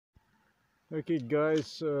Okay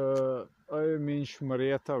guys, I'm in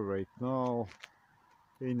Marietta right now.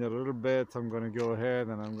 In a little bit I'm gonna go ahead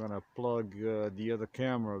and I'm gonna plug the other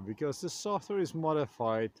camera because the software is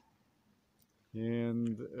modified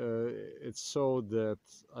and it's so that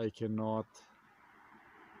I cannot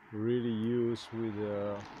really use with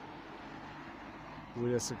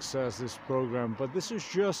a success this program. But this is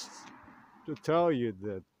just to tell you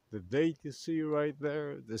that the date you see right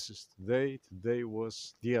there, this is today. Today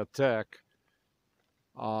was the attack.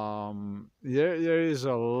 There is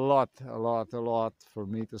a lot for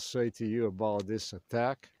me to say to you about this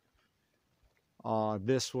attack.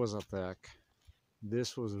 This was attack.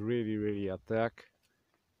 This was really attack.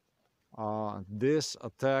 This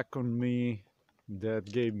attack on me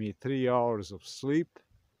that gave me 3 hours of sleep,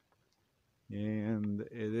 and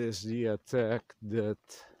it is the attack that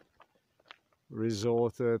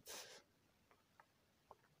resulted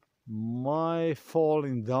my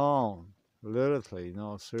falling down, literally,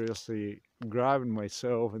 seriously grabbing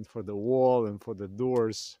myself and for the wall and for the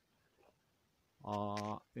doors.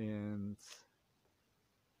 And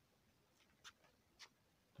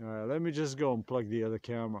let me just go and plug the other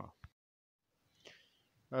camera.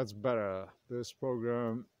 That's better. This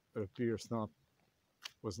program, it appears,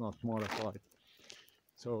 was not modified.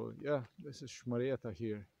 So yeah, this is Marietta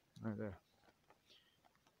here, right there.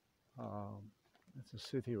 It's a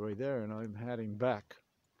city right there, and I'm heading back.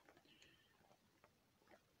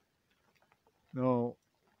 No,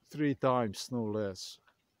 3 times, no less.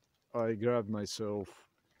 I grabbed myself.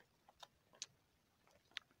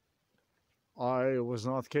 I was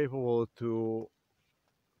not capable to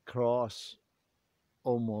cross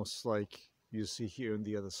almost like you see here on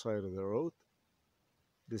the other side of the road.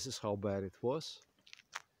 This is how bad it was.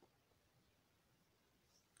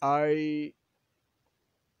 I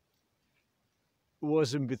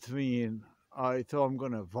was in between. I thought I'm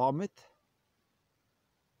gonna vomit.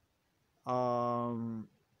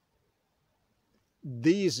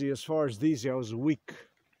 Dizzy, as far as dizzy, I was weak.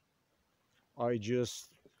 I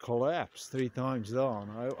just collapsed 3 times down.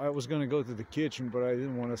 I was gonna go to the kitchen, but I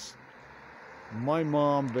didn't want to. My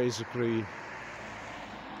mom basically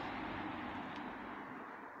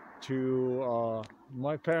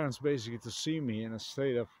my parents basically to see me in a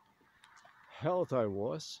state of health I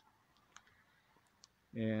was.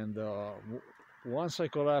 And once I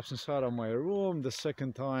collapsed inside of my room, the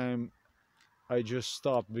second time I just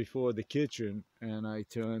stopped before the kitchen and I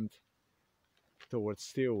turned towards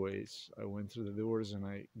stairways. I went through the doors and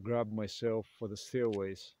I grabbed myself for the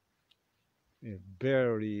stairways. It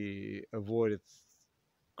barely avoided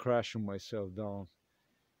crashing myself down.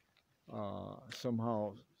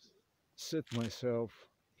 Somehow sit myself,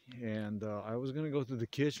 and I was gonna go to the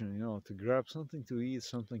kitchen, to grab something to eat,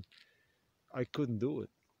 something. I couldn't do it.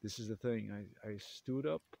 This is the thing. I stood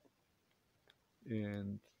up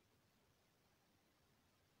and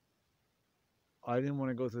I didn't want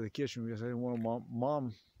to go to the kitchen because I didn't want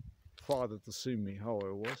mom, father to see me how I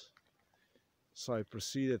was. So I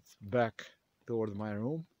proceeded back toward my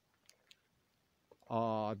room.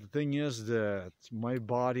 The thing is that my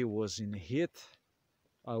body was in heat.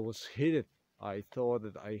 I was heated. I thought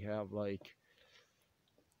that I have like,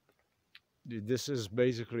 this is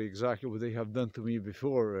basically exactly what they have done to me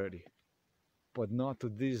before already, but not to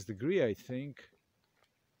this degree, I think.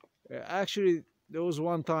 Actually, there was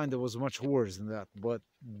one time that was much worse than that, but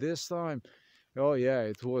this time, oh yeah,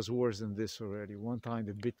 it was worse than this already. One time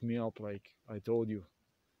they beat me up, like I told you.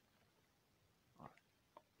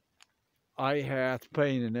 I had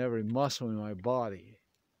pain in every muscle in my body.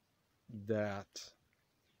 That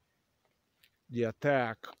the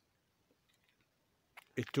attack,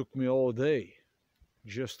 it took me all day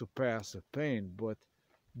just to pass the pain, but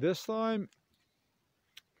this time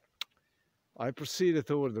I proceeded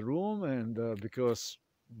toward the room, and because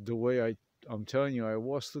the way I'm telling you I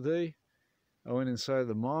was today, I went inside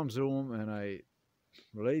the mom's room and I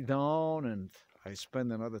laid down and I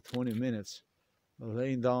spent another 20 minutes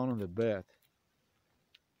laying down on the bed,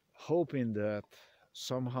 hoping that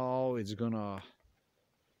somehow it's gonna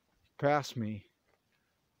pass me.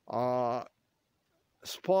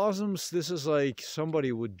 Spasms, this is like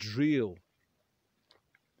somebody would drill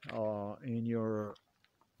in your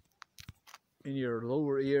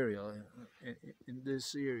lower area, in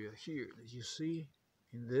this area here that you see,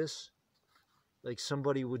 in this, like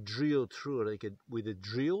somebody would drill through it, like with a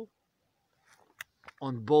drill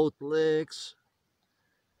on both legs.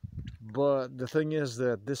 But the thing is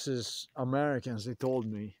that this is Americans, they told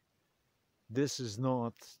me this is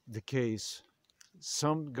not the case.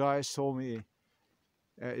 Some guys told me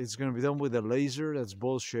it's gonna be done with a laser. That's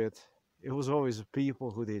bullshit. It was always the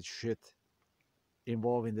people who did shit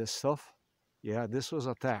involving this stuff. Yeah, this was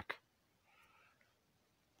attack.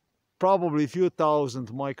 Probably a few thousand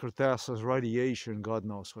microteslas radiation, God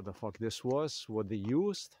knows what the fuck this was, what they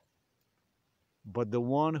used. But the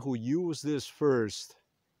one who used this first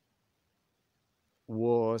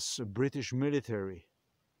was British military.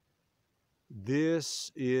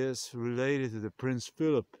 This is related to the Prince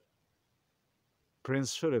Philip.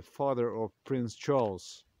 Prince Philip, father of Prince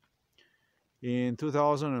Charles. In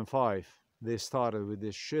 2005, they started with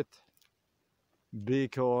this shit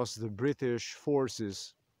because the British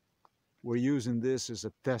forces were using this as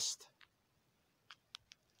a test.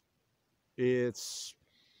 It's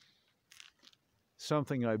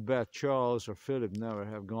something I bet Charles or Philip never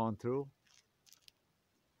have gone through.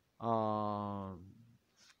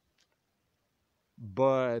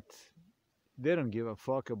 But they don't give a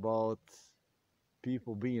fuck about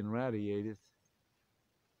people being radiated.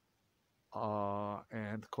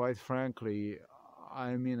 And quite frankly,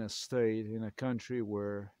 I'm in a state, in a country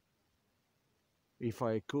where if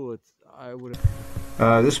I could, I would.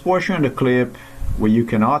 This portion of the clip where you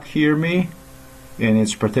cannot hear me, and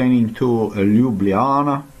it's pertaining to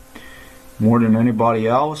Ljubljana more than anybody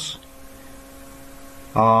else.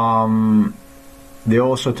 They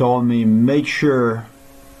also told me make sure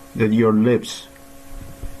that your lips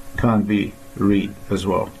can't be read as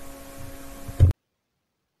well.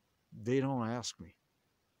 They don't ask me,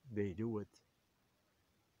 they do it.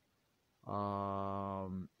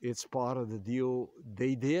 It's part of the deal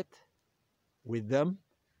they did with them.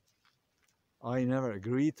 I never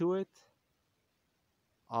agreed to it,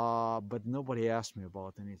 but nobody asked me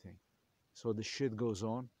about anything. So the shit goes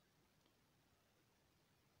on.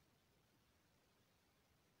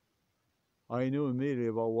 I knew immediately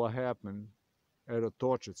about what happened at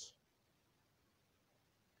Otochits.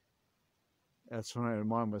 That's when I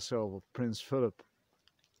remind myself of Prince Philip.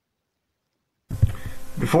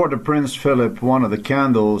 Before the Prince Philip, one of the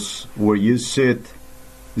candles where you sit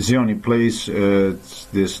is the only place, it's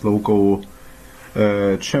this local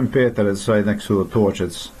Chempeta that's right next to the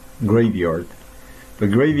Otochits graveyard. The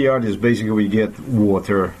graveyard is basically where you get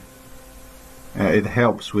water. It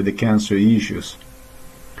helps with the cancer issues.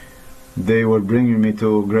 They were bringing me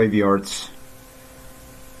to graveyards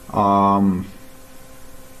for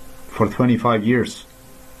 25 years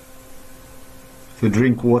to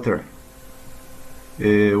drink water.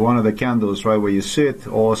 One of the candles right where you sit,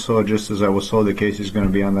 also just as I was told the case is going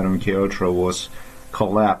to be under MK Ultra, was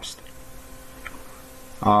collapsed.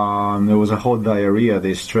 There was a whole diarrhea.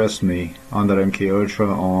 They stressed me under MK Ultra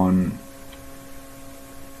on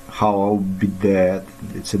how I'll be dead.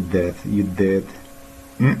 It's a death, you're dead.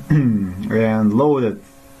 And loaded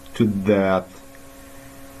to that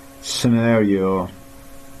scenario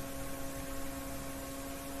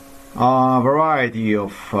a variety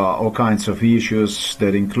of all kinds of issues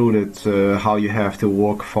that included how you have to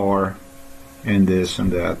walk far and this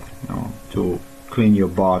and that, you know, to clean your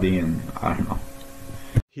body, and I don't know.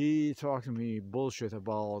 He talked to me bullshit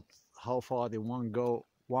about how far the one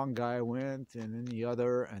guy went and then the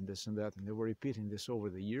other and this and that, and they were repeating this over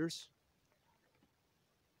the years.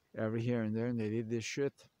 Every here and there, and they did this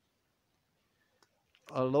shit.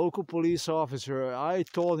 A local police officer, I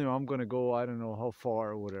told him I'm gonna go, I don't know how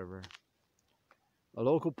far or whatever. A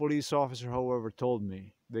local police officer, however, told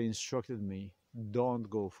me, they instructed me, don't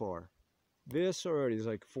go far. This already is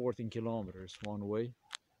like 14 kilometers one way.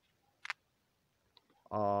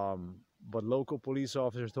 But local police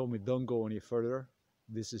officers told me don't go any further.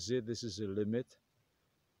 This is it, this is the limit.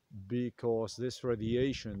 Because this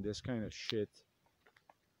radiation, this kind of shit,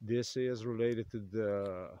 this is related to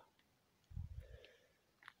the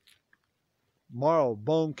marrow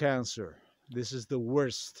bone cancer. This is the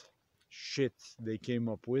worst shit they came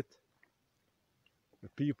up with. The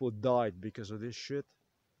people died because of this shit.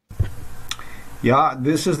 Yeah,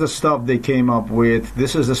 this is the stuff they came up with.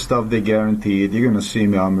 This is the stuff they guaranteed. You're gonna see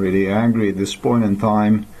me, I'm really angry at this point in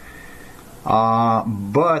time.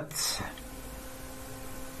 But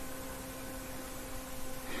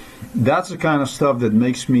that's the kind of stuff that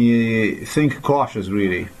makes me think cautious,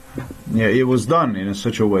 really. Yeah, it was done in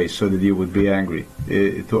such a way so that you would be angry,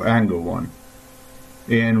 to anger one.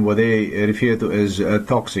 In what they refer to as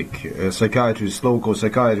toxic, psychiatrists, local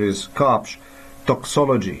psychiatrists, cops,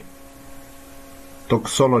 toxology.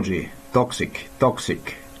 Toxic.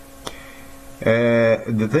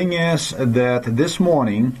 The thing is that this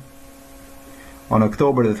morning, on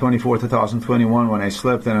October the 24th, 2021, when I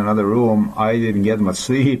slept in another room, I didn't get much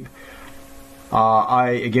sleep.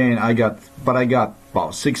 I got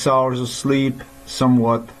about 6 hours of sleep,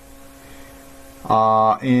 somewhat.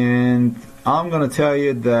 And I'm gonna tell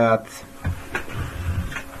you that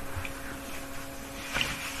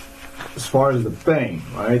as far as the pain,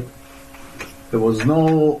 right? There was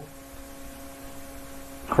no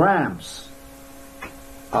cramps,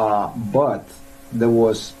 but there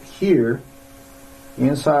was here,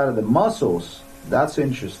 inside of the muscles. That's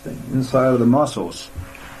interesting. Inside of the muscles.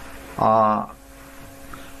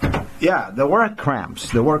 Yeah, there were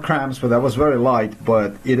cramps. There were cramps, but that was very light.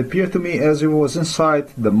 But it appeared to me as it was inside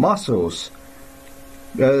the muscles,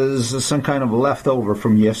 as some kind of leftover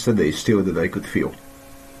from yesterday still that I could feel.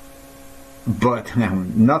 But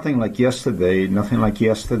nothing like yesterday, nothing like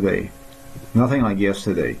yesterday, nothing like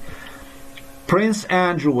yesterday. Prince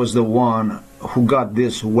Andrew was the one who got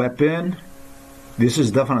this weapon. This is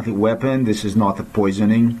definitely a weapon. This is not a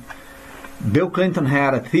poisoning. Bill Clinton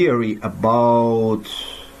had a theory about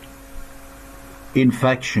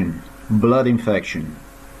infection, blood infection.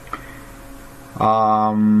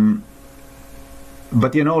 But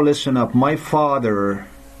you know, listen up. My father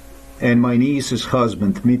and my niece's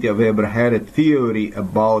husband, Mitya Weber, had a theory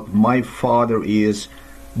about my father is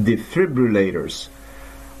defibrillators.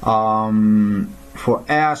 For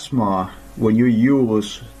asthma, when you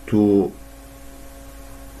use to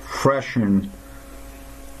freshen,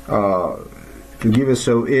 to give us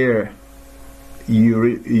some air,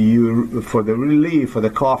 you for the relief, for the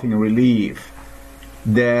coughing relief,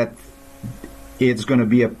 that it's going to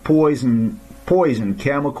be a poison,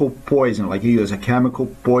 chemical poison, like he use a chemical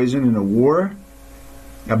poison in a war,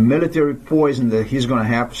 a military poison that he's going to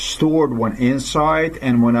have stored one inside.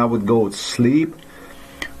 And when I would go to sleep,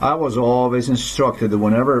 I was always instructed that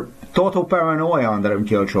whenever, total paranoia on that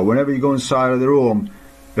culture, whenever you go inside of the room,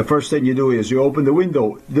 the first thing you do is you open the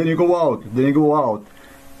window, then you go out, then you go out.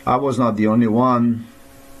 I was not the only one.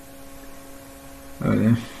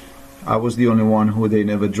 I was the only one who they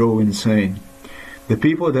never drove insane. The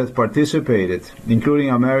people that participated, including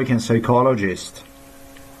American psychologist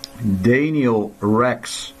Daniel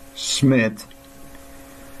Rex Smith,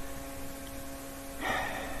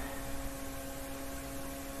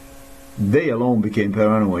 they alone became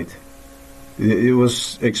paranoid. It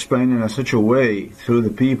was explained in such a way through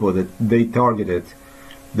the people that they targeted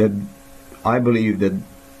that I believe that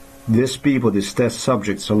these people, these test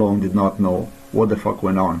subjects alone, did not know what the fuck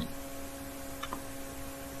went on.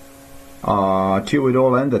 Till it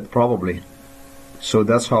all ended, probably. So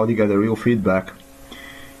that's how they got the real feedback.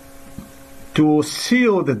 To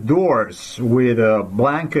seal the doors with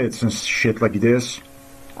blankets and shit like this,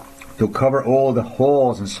 to cover all the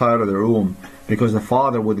holes inside of the room, because the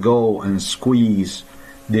father would go and squeeze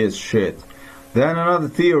this shit. Then another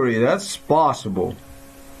theory, that's possible.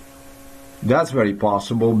 That's very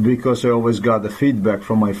possible, because I always got the feedback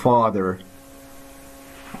from my father.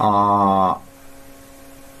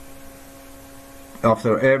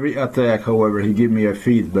 After every attack, however, he gave me a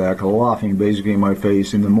feedback, laughing basically in my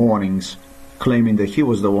face in the mornings, claiming that he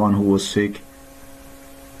was the one who was sick.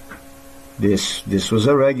 This was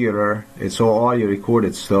a regular. It's all audio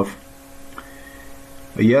recorded stuff.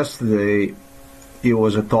 Yesterday, it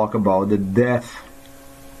was a talk about the death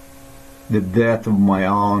of my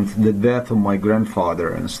aunt, the death of my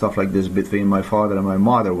grandfather, and stuff like this between my father and my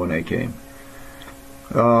mother when I came.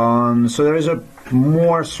 So there is a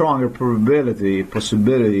more stronger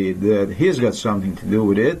possibility that he's got something to do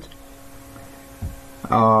with it.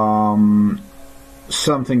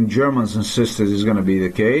 Something Germans insisted is going to be the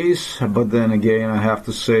case, but then again I have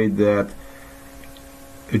to say that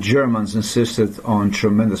Germans insisted on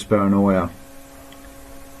tremendous paranoia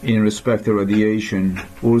in respect to radiation.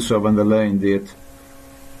 Ursula von der Leyen did.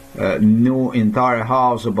 Knew entire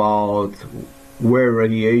house about where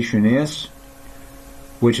radiation is,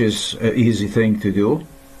 which is an easy thing to do.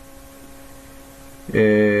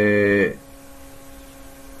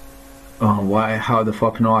 Why? How the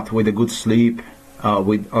fuck not? With a good sleep,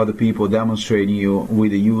 with other people demonstrating you,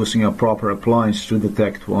 with using a proper appliance to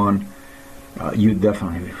detect one, you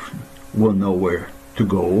definitely will know where to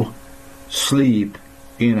go. Sleep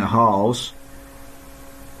in a house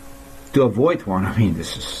to avoid one. I mean,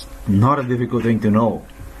 this is not a difficult thing to know.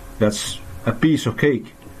 That's a piece of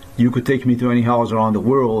cake. You could take me to any house around the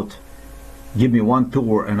world, give me one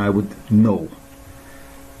tour, and I would know.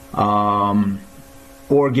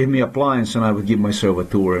 Or give me appliance, and I would give myself a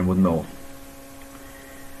tour and would know.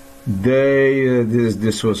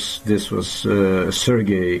 This was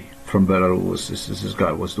Sergei from Belarus. This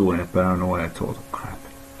guy was doing a paranoia total crap.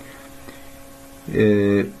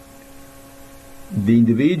 The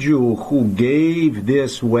individual who gave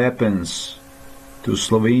these weapons to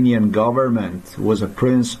Slovenian government was a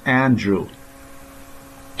Prince Andrew,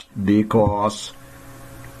 because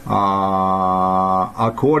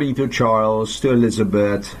according to Charles, to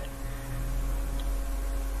Elizabeth,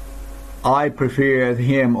 I preferred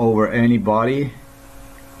him over anybody,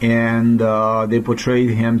 and they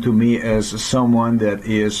portrayed him to me as someone that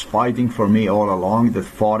is fighting for me all along, that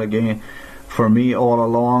fought again for me all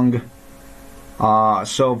along.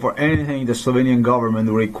 So for anything the Slovenian government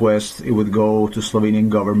requests, it would go to Slovenian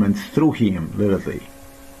government through him, literally.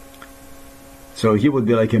 So he would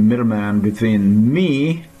be like a middleman between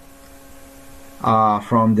me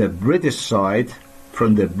from the British side,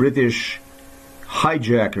 from the British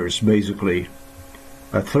hijackers, basically,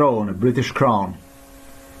 a throne, a British crown,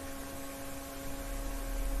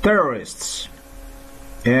 terrorists,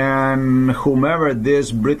 and whomever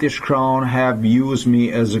this British crown have used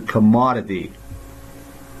me as a commodity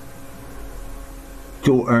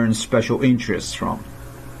to earn special interests from.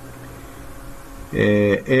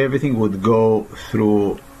 Everything would go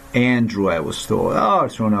through Andrew, I was told. Oh,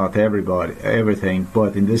 it's thrown out everybody, everything.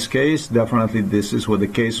 But in this case, definitely this is what the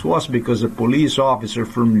case was, because a police officer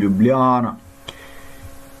from Ljubljana,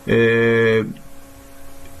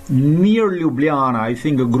 near Ljubljana, I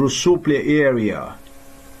think a Grosuplje area,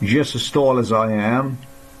 just as tall as I am,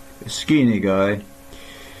 a skinny guy,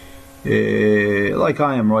 like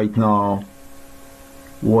I am right now,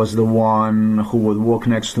 was the one who would walk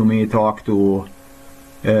next to me, talk to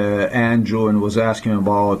Andrew, and was asking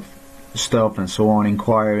about stuff and so on,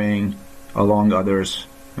 inquiring along others.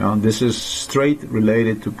 You know, this is straight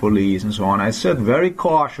related to police and so on. I said very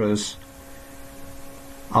cautious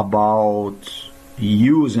about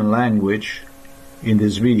using language in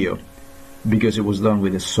this video, because it was done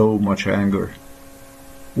with so much anger,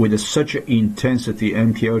 with such an intensity.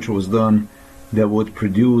 MTH was done that would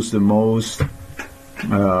produce the most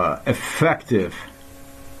effective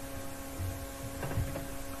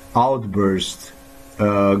outburst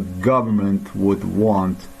government would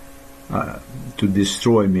want to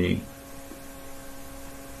destroy me.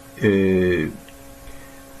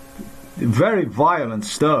 Very violent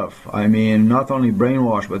stuff. I mean, not only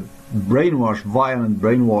brainwash, but violent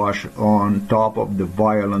brainwash on top of the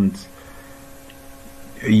violent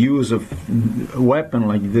use of a weapon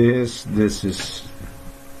like this. This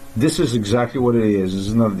is exactly what it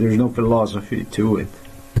is. There's no philosophy to it.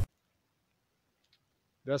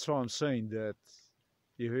 That's why I'm saying that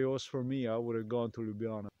if it was for me, I would have gone to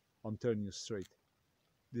Ljubljana. I'm telling you straight.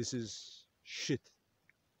 This is shit.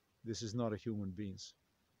 This is not a human beings.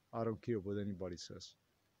 I don't care what anybody says.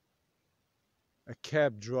 A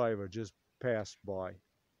cab driver just passed by,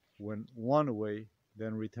 went one way,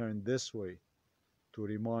 then returned this way to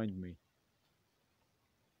remind me.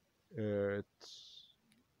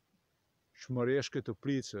 Šmarješke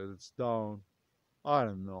Toplice, it's down, I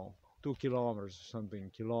don't know, 2 kilometers or something,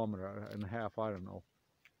 kilometer and a half, I don't know,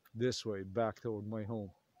 this way, back toward my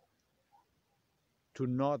home. To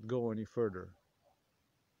not go any further,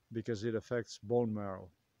 because it affects bone marrow.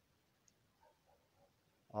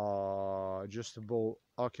 Just about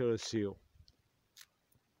ocular seal.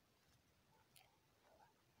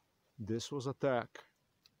 This was attack.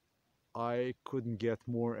 I couldn't get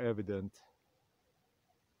more evident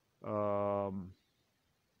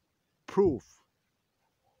proof,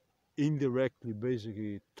 indirectly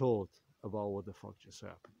basically told about what the fuck just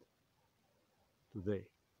happened today.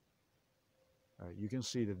 You can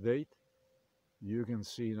see the date. You can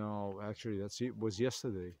see now, actually it was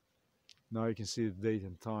yesterday. Now you can see the date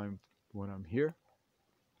and time when I'm here.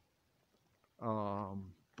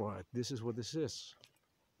 But this is what this is.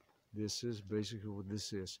 This is basically what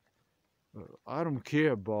this is. I don't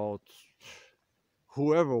care about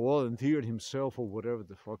whoever volunteered himself or whatever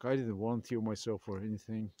the fuck. I didn't volunteer myself for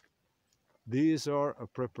anything. These are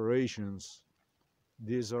preparations.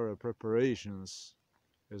 These are preparations,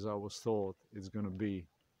 as I was told, it's going to be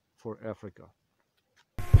for Africa.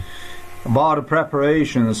 About the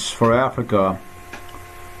preparations for Africa,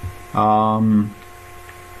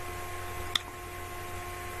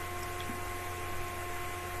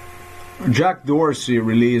 Jack Dorsey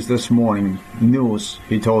released this morning news.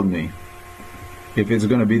 He told me, if it's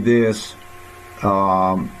going to be this,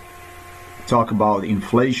 talk about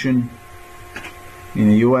inflation in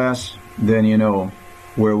the US, then you know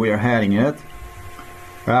where we are heading at.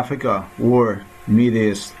 Africa, war, Middle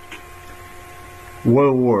East,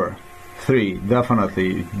 World War III,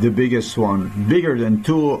 definitely the biggest one, bigger than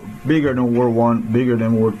World War I, bigger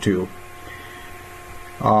than World War II.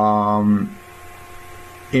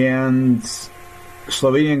 And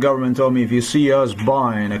Slovenian government told me, if you see us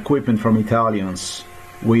buying equipment from Italians,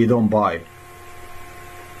 we don't buy.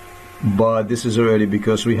 But this is already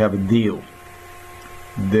because we have a deal.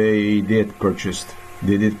 They did purchase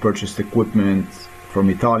equipment from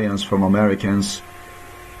Italians, from Americans.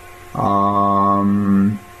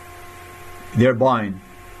 They're buying.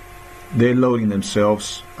 They're loading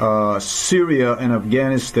themselves. Syria and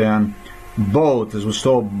Afghanistan, both, as was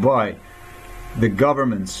told by the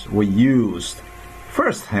governments, were used,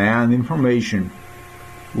 first-hand information,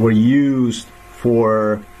 were used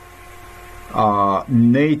for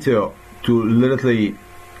NATO to literally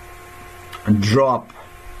drop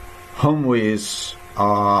Humvees,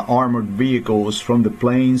 armored vehicles from the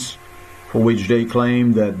planes, for which they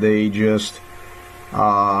claim that they just,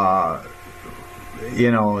 that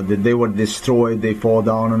they were destroyed, they fall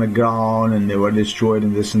down on the ground and they were destroyed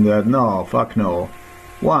and this and that. No, fuck no.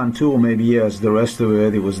 1, 2, maybe yes. The rest of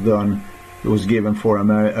it was done. It was given for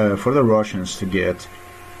the Russians to get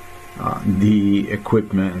the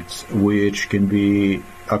equipment, which can be,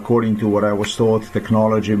 according to what I was told,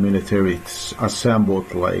 technology military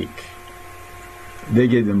assembled. Like, they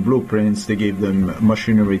gave them blueprints, they gave them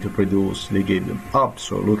machinery to produce, they gave them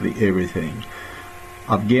absolutely everything.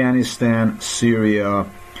 Afghanistan, Syria,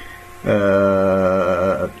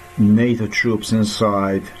 NATO troops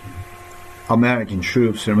inside, American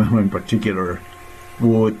troops, remember in particular,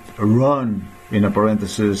 would run, in a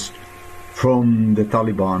parenthesis, from the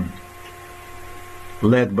Taliban,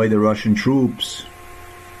 led by the Russian troops,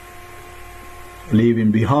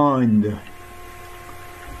 leaving behind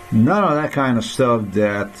none of that kind of stuff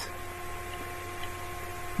that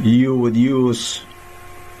you would use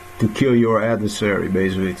to kill your adversary,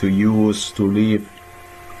 basically, to leave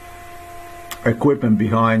equipment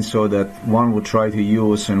behind so that one would try to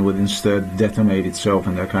use and would instead detonate itself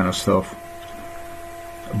and that kind of stuff.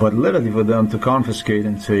 But literally for them to confiscate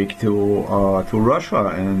and take to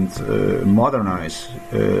Russia and modernize,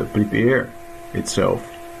 prepare itself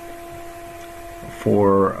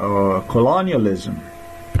for colonialism.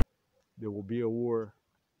 There will be a war.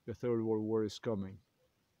 The Third World War is coming.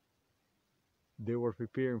 They were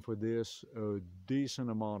preparing for this a decent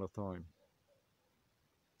amount of time.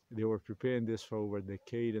 They were preparing this for over a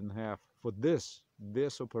decade and a half for this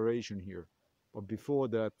operation here. But before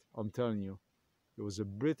that, I'm telling you, it was a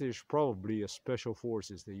British, probably a special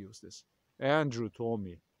forces, they used this. Andrew told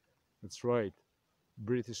me. That's right.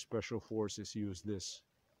 British special forces used this.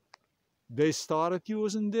 They started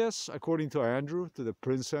using this, according to Andrew, to the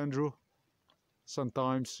Prince Andrew,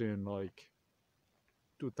 sometimes in like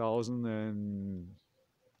 2000 and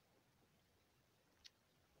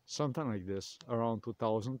something like this, around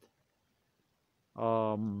 2000.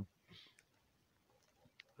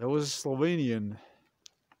 There was a Slovenian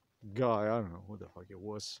guy, I don't know who the fuck it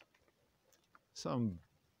was, some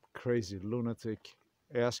crazy lunatic,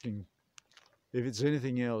 asking if it's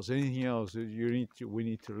anything else we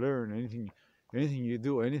need to learn, anything you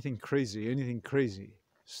do, anything crazy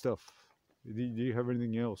stuff. Do you have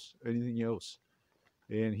anything else?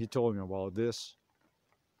 And he told me about this.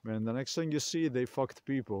 Man, the next thing you see, they fucked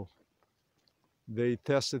people. They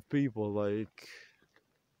tested people like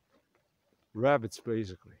rabbits,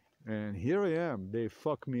 basically. And here I am. They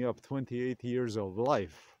fucked me up 28 years of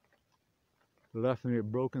life. Left me a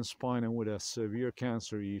broken spine and with a severe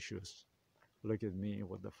cancer issues. Look at me,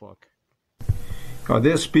 what the fuck.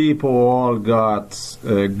 These people all got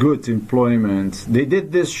good employment. They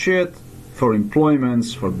did this shit for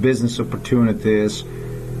employments, for business opportunities.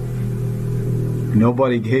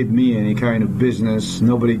 Nobody gave me any kind of business.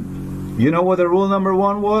 Nobody. You know what the rule number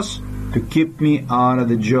 1 was? To keep me out of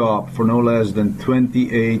the job for no less than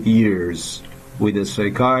 28 years, with a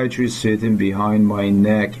psychiatrist sitting behind my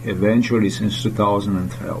neck, eventually since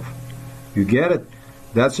 2012. You get it?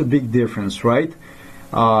 That's a big difference, right?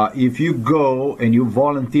 If you go and you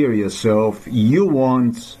volunteer yourself, you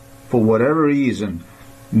want, for whatever reason,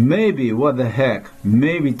 maybe, what the heck,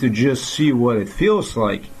 maybe to just see what it feels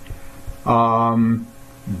like.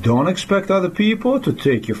 Don't expect other people to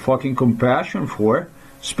take your fucking compassion for,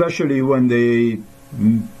 especially when they,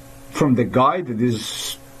 from the guy that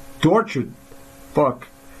is tortured,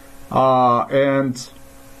 and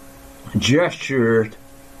gestured.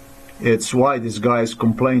 It's why these guys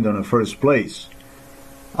complained in the first place,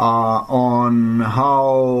 on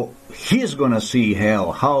how he's gonna see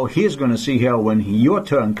hell, when your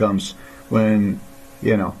turn comes, when,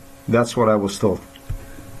 that's what I was told.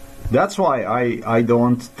 That's why I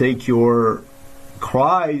don't take your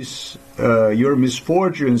cries, your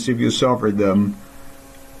misfortunes, if you suffered them.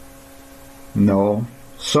 No,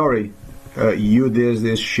 sorry, you did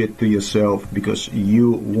this shit to yourself because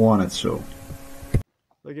you wanted so.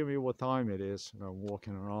 Look at me what time it is, and I'm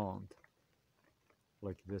walking around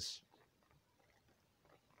like this.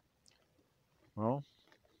 Well,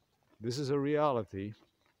 this is a reality.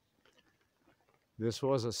 This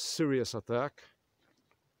was a serious attack,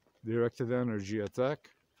 directed energy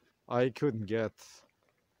attack. I couldn't get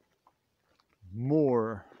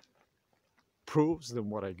more proofs than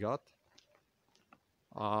what I got.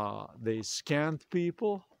 They scanned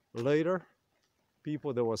people later,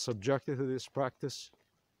 people that were subjected to this practice.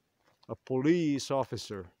 A police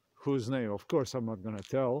officer, whose name, of course, I'm not going to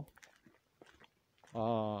tell,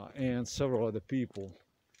 and several other people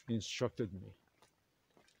instructed me,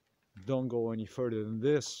 don't go any further than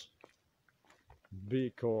this,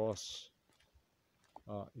 because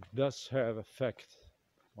it does have effect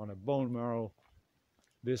on a bone marrow.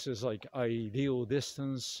 This is like ideal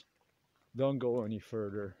distance. Don't go any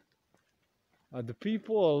further. The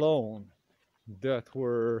people alone that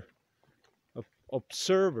were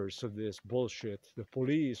observers of this bullshit, the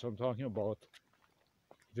police I'm talking about,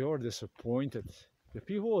 they were disappointed. The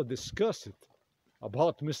people were disgusted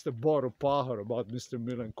about Mr. Boropahar, about Mr.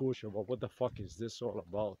 Milankush, about what the fuck is this all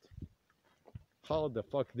about? How the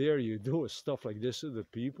fuck dare you do stuff like this to the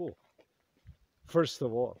people? First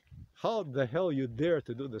of all, how the hell you dare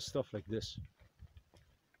to do the stuff like this?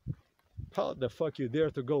 How the fuck you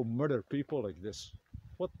dare to go murder people like this?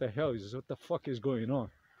 What the hell is this? What the fuck is going on?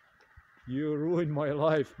 You ruined my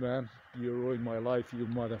life, man. You ruined my life, you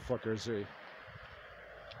motherfuckers, eh?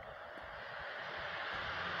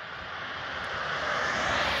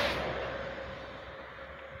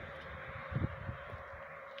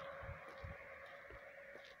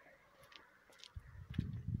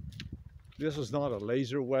 This was not a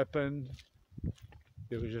laser weapon.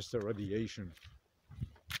 It was just a radiation.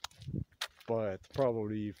 But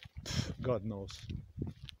probably, God knows.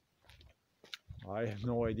 I have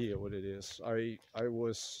no idea what it is. I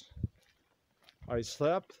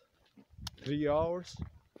slept 3 hours,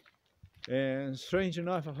 and strange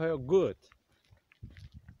enough, I felt good.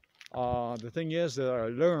 The thing is that I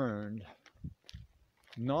learned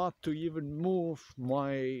not to even move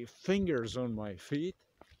my fingers on my feet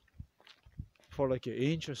for like an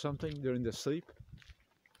inch or something during the sleep,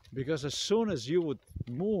 because as soon as you would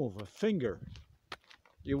move a finger,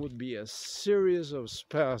 it would be a series of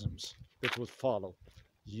spasms that would follow.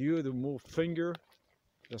 You would move finger,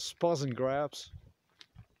 the spasm grabs,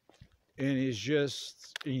 and it's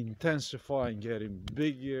just intensifying, getting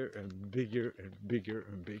bigger and bigger and bigger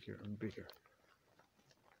and bigger and bigger.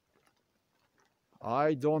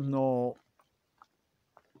 I don't know.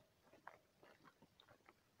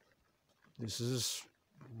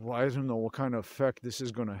 I don't know what kind of effect this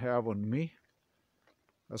is going to have on me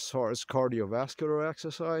as far as cardiovascular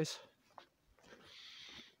exercise.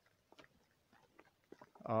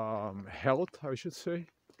 Health, I should say,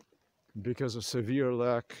 because of severe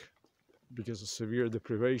lack, because of severe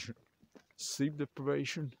deprivation, sleep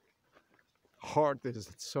deprivation. Heart is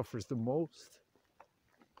that suffers the most.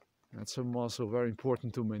 That's also very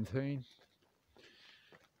important to maintain.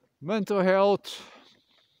 Mental health.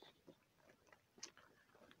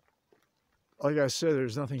 Like I said,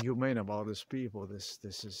 there's nothing humane about these people.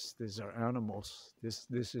 These are animals.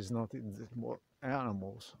 This is not more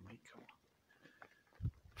animals. I mean, come on.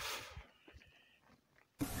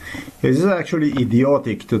 This is actually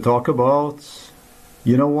idiotic to talk about.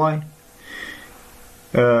 You know why?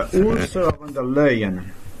 Ursula von der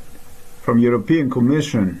Leyen from European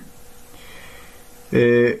Commission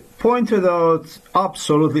pointed out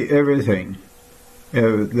absolutely everything.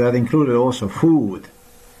 That included also food,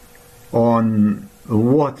 on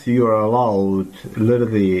what you are allowed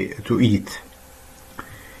literally to eat.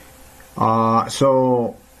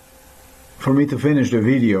 So for me to finish the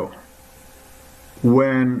video,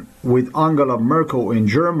 when with Angela Merkel in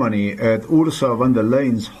Germany at Ursula von der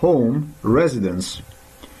Leyen's home residence,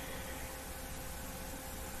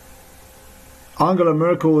 Angela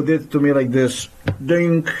Merkel did to me like this,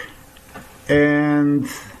 ding, and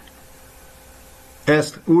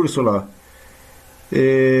asked Ursula,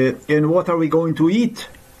 and what are we going to eat?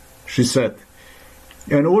 She said.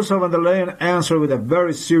 And Ursula von der Leyen answered with a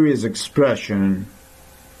very serious expression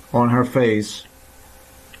on her face.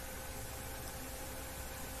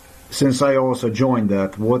 Since I also joined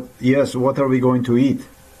that, what are we going to eat?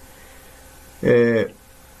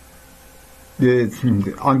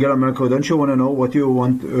 Angela Merkel, don't you want to know what you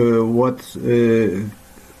want?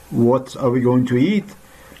 What are we going to eat?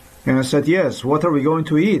 And I said, yes. What are we going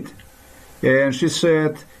to eat? And she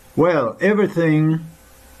said, well, everything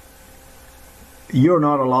you're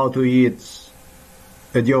not allowed to eat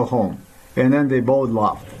at your home. And then they both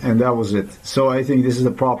laughed, and that was it. So I think this is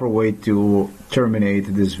the proper way to terminate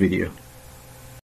this video.